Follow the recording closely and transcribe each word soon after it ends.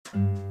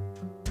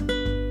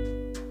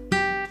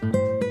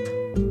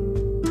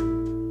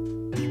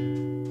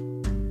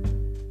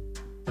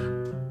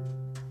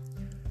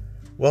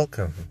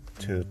Welcome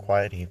to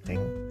Quiet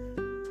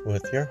Evening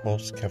with your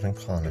host, Kevin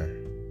Connor.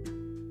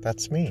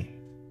 That's me.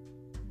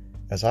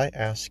 As I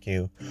ask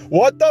you,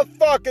 what the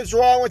fuck is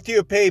wrong with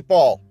you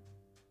people?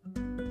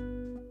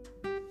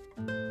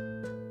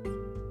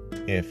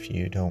 If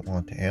you don't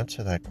want to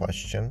answer that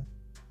question,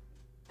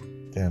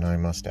 then I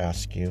must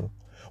ask you,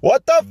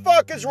 what the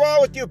fuck is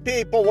wrong with you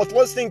people with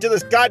listening to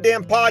this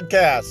goddamn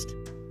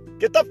podcast?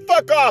 Get the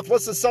fuck off,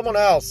 listen to someone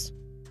else.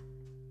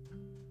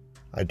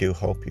 I do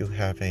hope you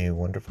have a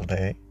wonderful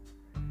day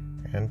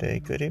and a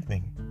good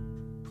evening.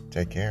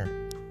 Take care.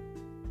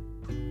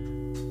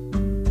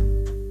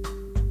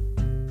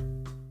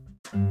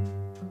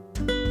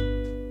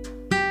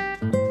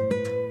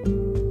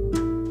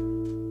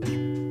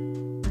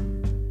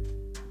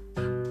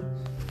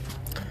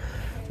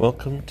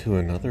 Welcome to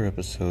another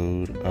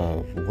episode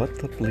of What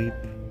the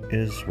Bleep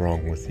is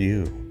Wrong with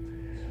You.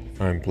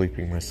 I'm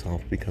bleeping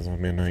myself because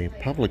I'm in a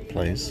public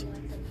place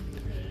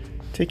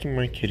taking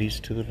my kitties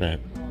to the vet.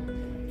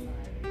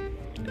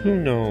 Who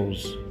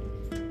knows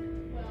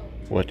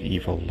what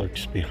evil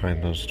lurks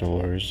behind those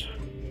doors?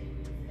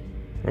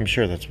 I'm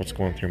sure that's what's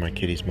going through my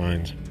kitties'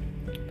 minds.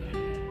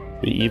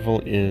 The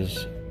evil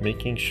is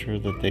making sure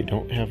that they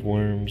don't have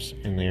worms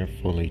and they are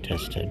fully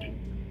tested.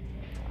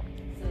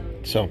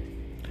 So,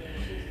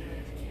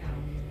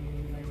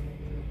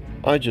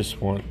 I just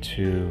want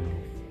to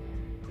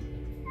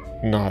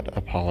not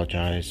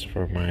apologize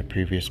for my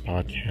previous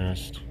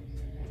podcast.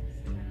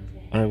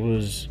 I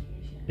was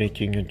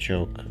making a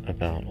joke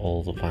about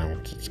all the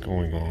violence that's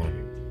going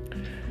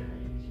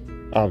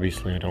on.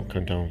 Obviously, I don't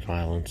condone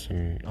violence,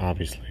 and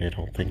obviously, I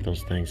don't think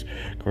those things.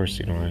 Of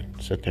course, I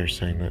sit there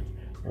saying that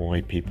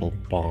white people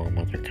bomb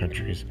other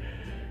countries.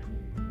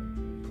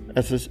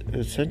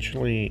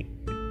 Essentially,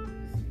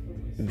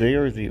 they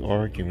are the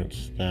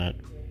arguments that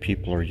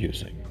people are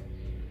using.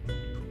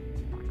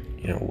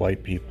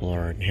 White people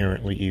are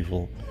inherently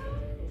evil,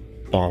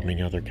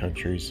 bombing other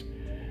countries.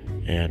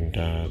 And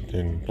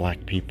then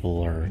black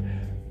people are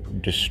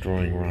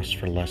destroying Ross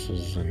for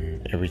Lesses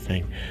and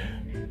everything.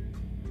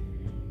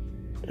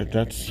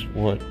 That's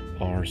what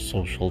our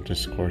social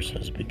discourse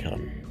has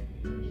become.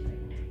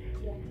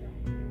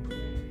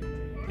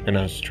 And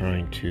I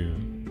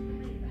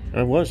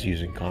was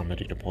using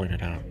comedy to point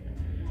it out.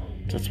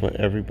 That's what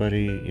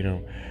everybody,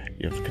 you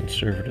have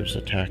conservatives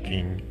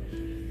attacking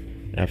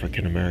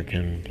African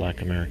American,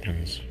 black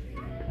Americans.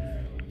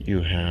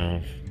 You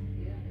have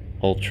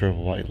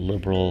ultra-white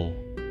liberal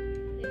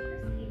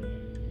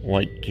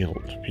white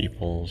guilt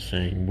people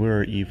saying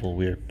we're evil,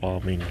 we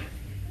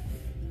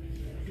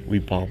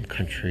bomb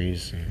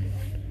countries,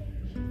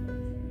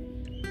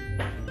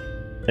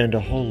 and a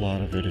whole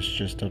lot of it is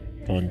just a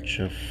bunch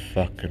of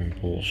fucking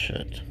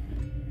bullshit.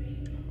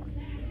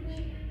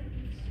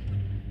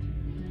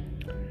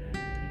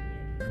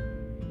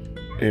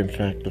 In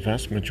fact, the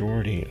vast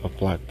majority of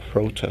black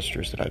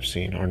protesters that I've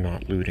seen are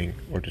not looting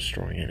or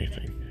destroying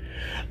anything,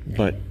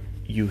 but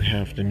you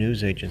have the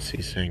news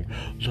agencies saying,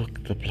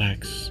 look, the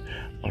blacks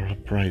are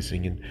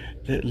uprising, and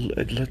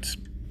let's,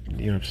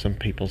 some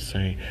people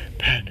say,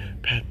 pat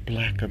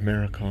black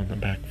America on the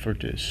back for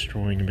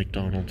destroying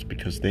McDonald's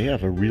because they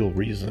have a real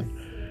reason.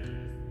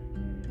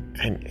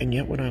 And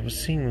yet when I was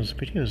seeing those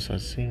videos, I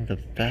was seeing the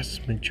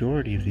vast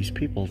majority of these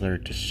people that are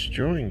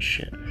destroying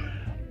shit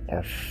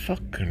are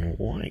fucking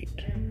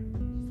white.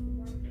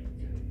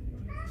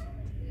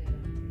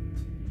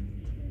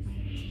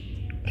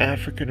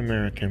 African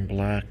American,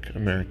 black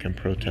American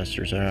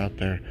protesters are out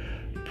there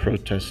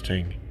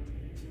protesting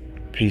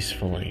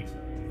peacefully.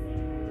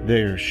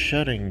 They are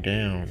shutting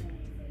down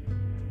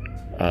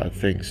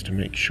things to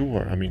make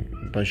sure.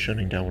 By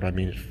shutting down, what I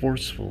mean is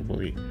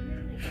forcibly,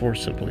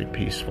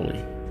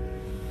 peacefully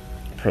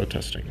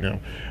protesting.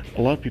 Now,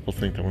 a lot of people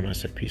think that when I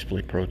say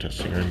peacefully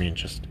protesting, I mean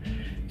just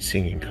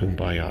singing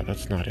Kumbaya.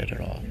 That's not it at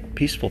all.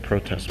 Peaceful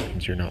protest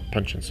means you're not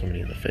punching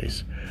somebody in the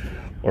face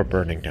or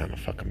burning down a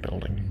fucking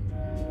building.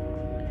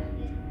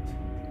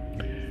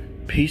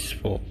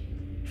 Peaceful,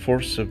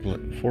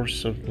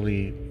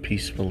 forcibly,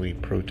 peacefully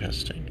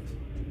protesting.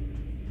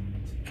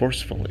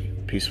 Forcefully,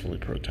 peacefully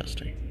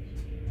protesting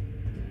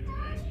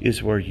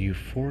is where you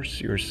force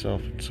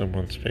yourself in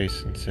someone's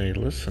face and say,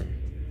 listen,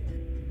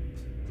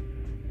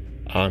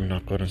 I'm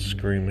not going to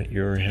scream at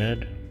your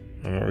head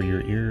or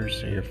your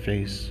ears or your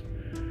face.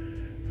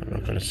 I'm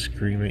not going to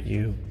scream at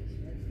you.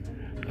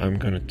 I'm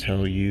going to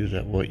tell you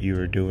that what you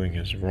are doing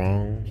is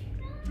wrong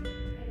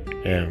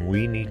and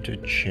we need to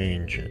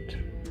change it.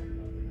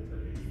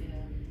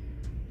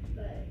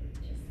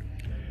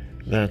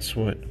 That's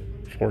what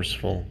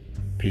forceful,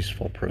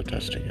 peaceful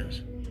protesting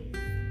is.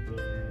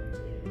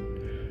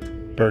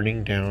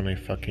 Burning down a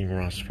fucking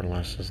Ross for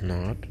Less is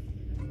not.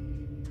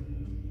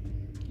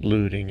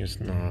 Looting is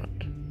not.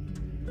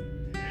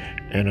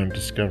 And I'm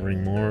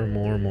discovering more and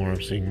more.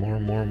 I'm seeing more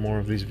and more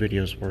of these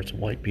videos where it's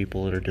white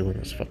people that are doing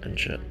this fucking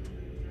shit.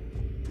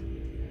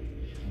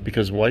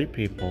 Because white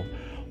people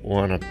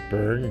want to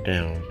burn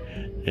down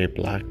a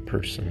black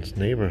person's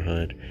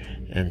neighborhood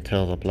and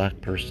tell the black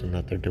person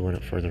that they're doing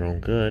it for their own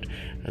good.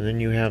 And then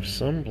you have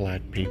some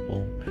black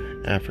people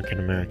African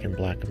American,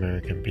 Black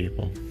American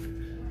people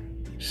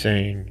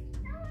saying,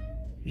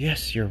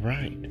 yes, you're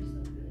right.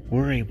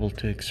 We're able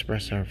to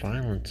express our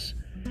violence,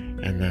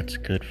 and that's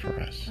good for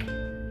us.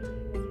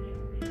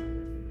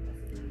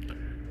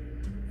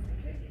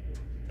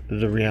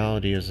 The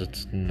reality is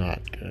it's not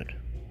good.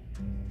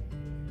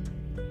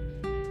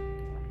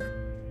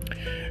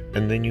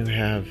 And then you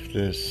have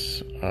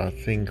this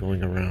thing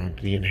going around,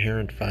 the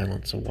inherent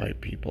violence of white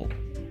people.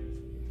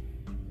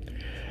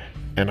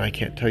 And I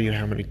can't tell you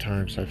how many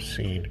times I've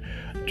seen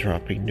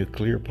dropping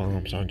nuclear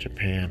bombs on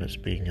Japan as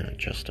being a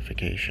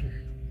justification.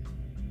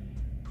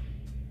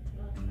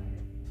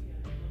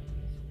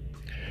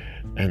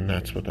 And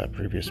that's what that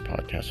previous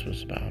podcast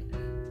was about.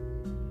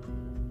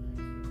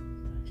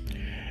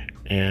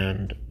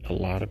 And a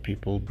lot of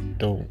people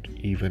don't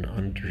even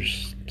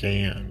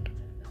understand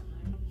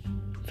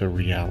the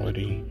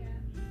reality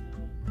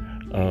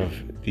of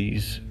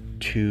these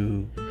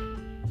two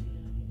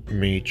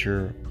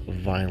major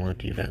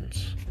violent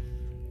events.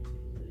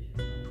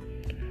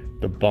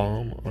 The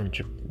bombs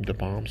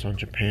on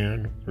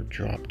Japan were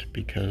dropped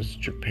because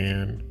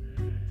Japan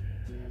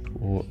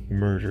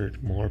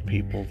murdered more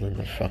people than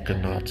the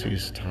fucking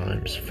Nazis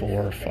times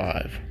 4 or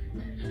 5.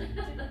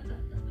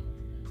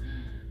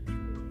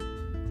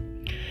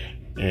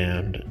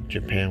 And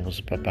Japan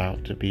was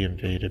about to be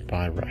invaded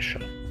by Russia.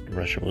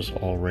 Russia was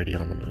already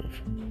on the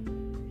move.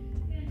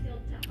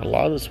 A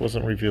lot of this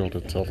wasn't revealed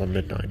until the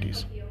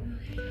mid-90s.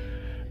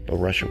 But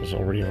Russia was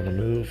already on the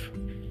move.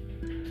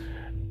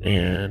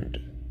 And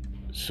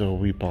so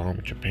we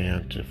bombed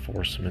Japan to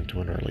force them into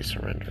an early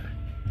surrender.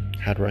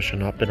 Had Russia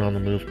not been on the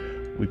move,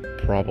 we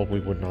probably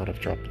would not have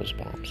dropped those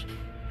bombs.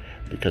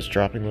 Because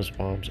dropping those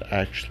bombs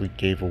actually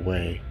gave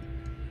away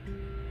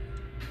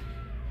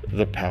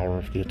the power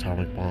of the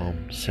atomic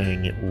bomb,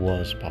 saying it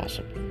was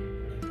possible.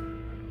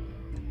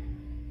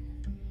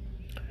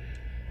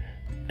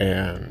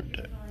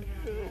 And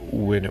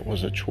when it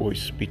was a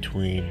choice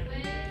between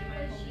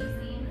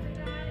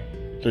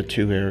the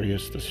two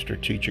areas, the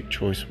strategic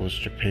choice was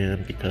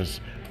Japan because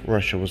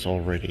Russia was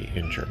already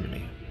in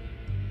Germany.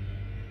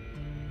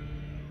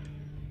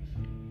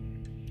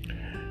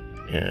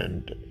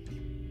 And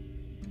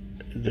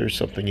there's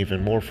something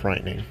even more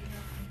frightening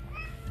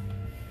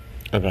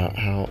about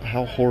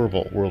how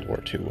horrible World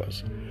War II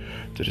was.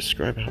 To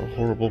describe how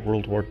horrible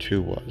World War II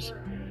was,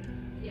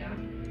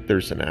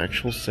 there's an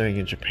actual saying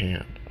in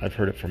Japan. I've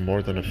heard it from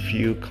more than a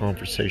few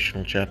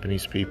conversational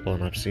Japanese people,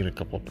 and I've seen a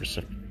couple of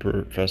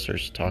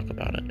professors talk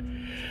about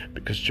it.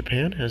 Because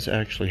Japan has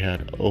actually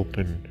had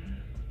open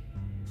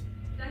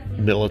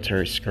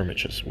military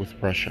skirmishes with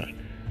Russia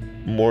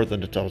more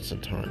than a dozen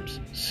times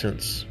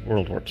since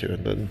World War II.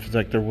 And in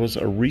fact, there was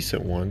a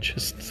recent one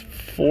just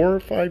 4 or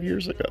 5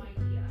 years ago.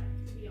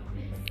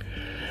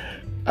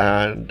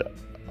 And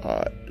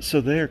so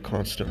they are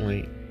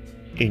constantly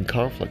in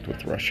conflict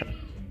with Russia.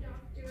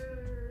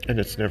 And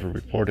it's never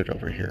reported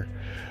over here.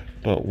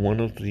 But one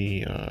of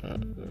the,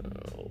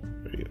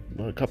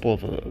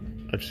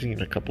 I've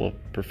seen a couple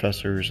of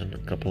professors and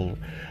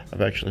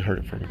I've actually heard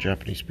it from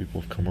Japanese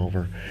people who've come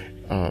over.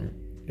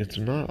 It's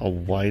not a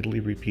widely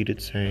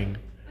repeated saying,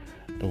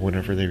 but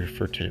whenever they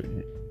refer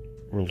to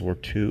World War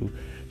II,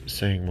 the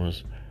saying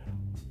was,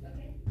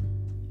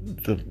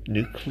 the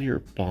nuclear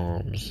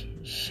bombs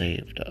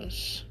saved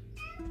us.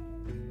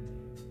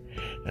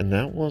 And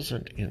that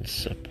wasn't in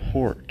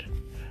support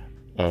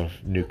of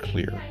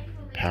nuclear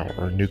power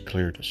or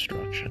nuclear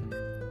destruction.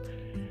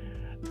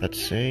 That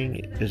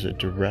saying is a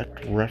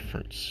direct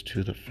reference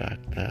to the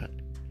fact that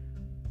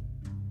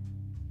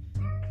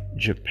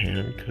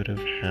Japan could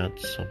have had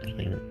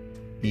something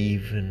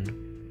even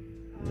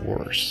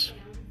worse.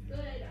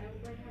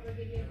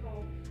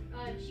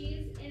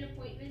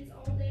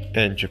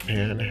 And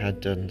Japan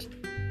had done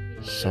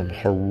some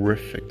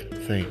horrific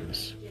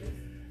things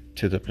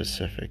to the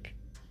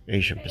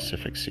Asian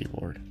Pacific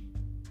seaboard.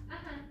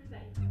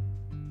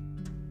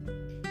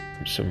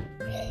 Some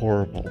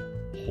horrible,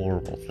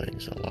 horrible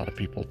things that a lot of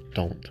people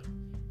don't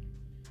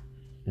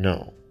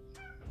know.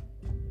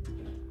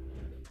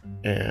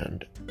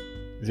 And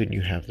then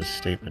you have the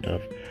statement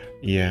of,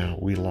 yeah,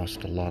 we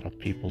lost a lot of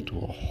people to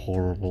a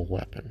horrible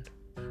weapon,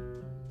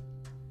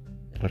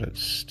 but it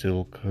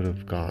still could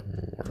have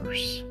gotten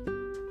worse.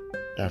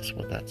 That's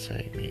what that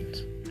saying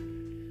means.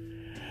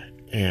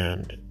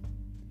 And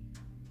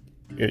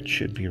it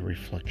should be a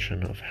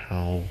reflection of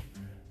how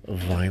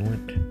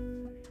violent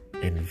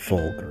and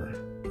vulgar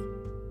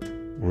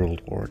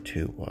World War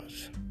II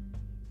was.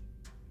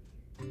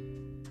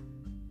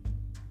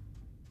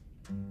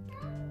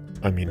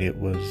 I mean, it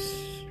was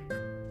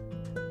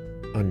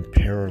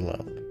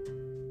unparalleled.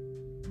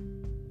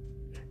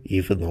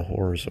 Even the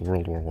horrors of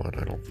World War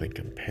I don't think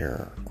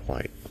compare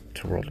quite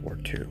to World War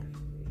II.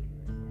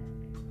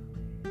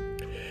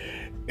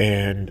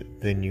 And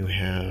then you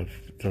have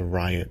the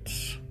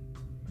riots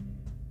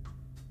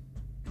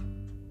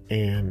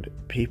and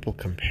people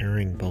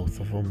comparing both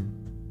of them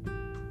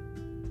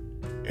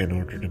in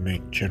order to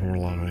make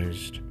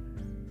generalized,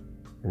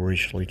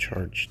 racially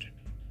charged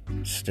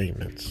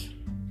statements.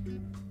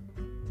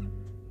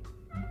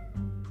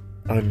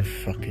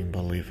 unfucking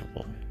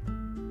believable.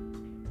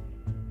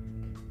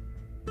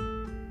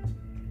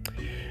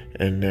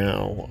 And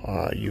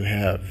now you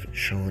have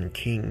Sean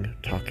King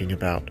talking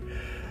about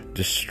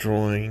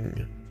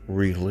destroying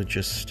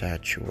religious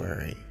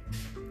statuary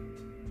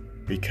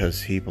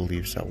because he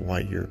believes that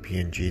white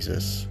European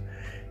Jesus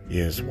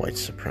is white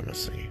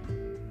supremacy.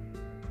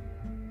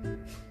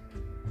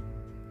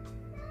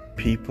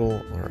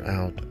 People are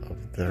out of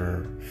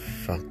their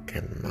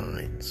fucking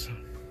minds.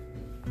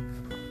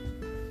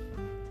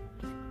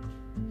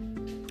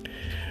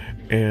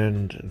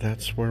 And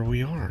that's where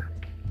we are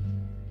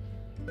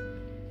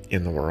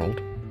in the world.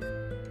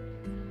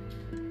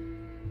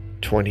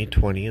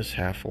 2020 is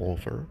half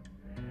over,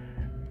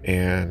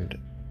 and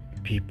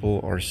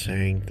people are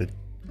saying the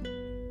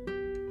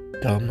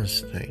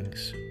dumbest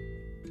things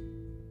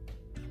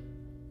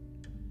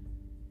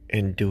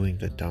and doing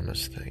the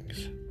dumbest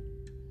things.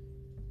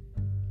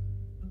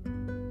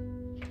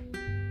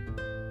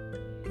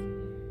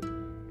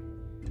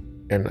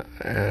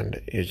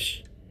 And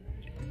it's,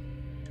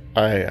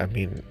 I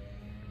mean,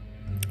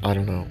 I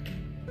don't know.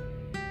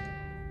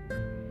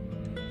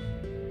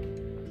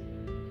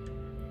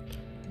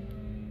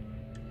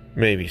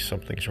 Maybe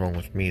something's wrong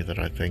with me that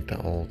I think that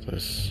all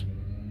this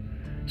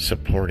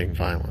supporting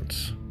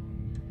violence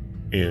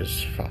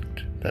is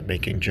fucked. That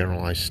making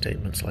generalized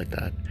statements like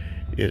that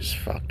is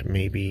fucked.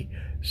 Maybe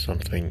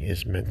something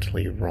is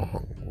mentally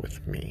wrong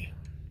with me.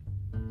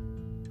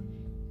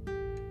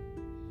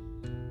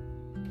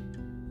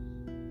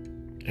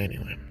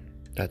 Anyway,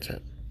 that's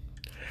it.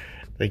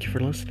 Thank you for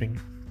listening.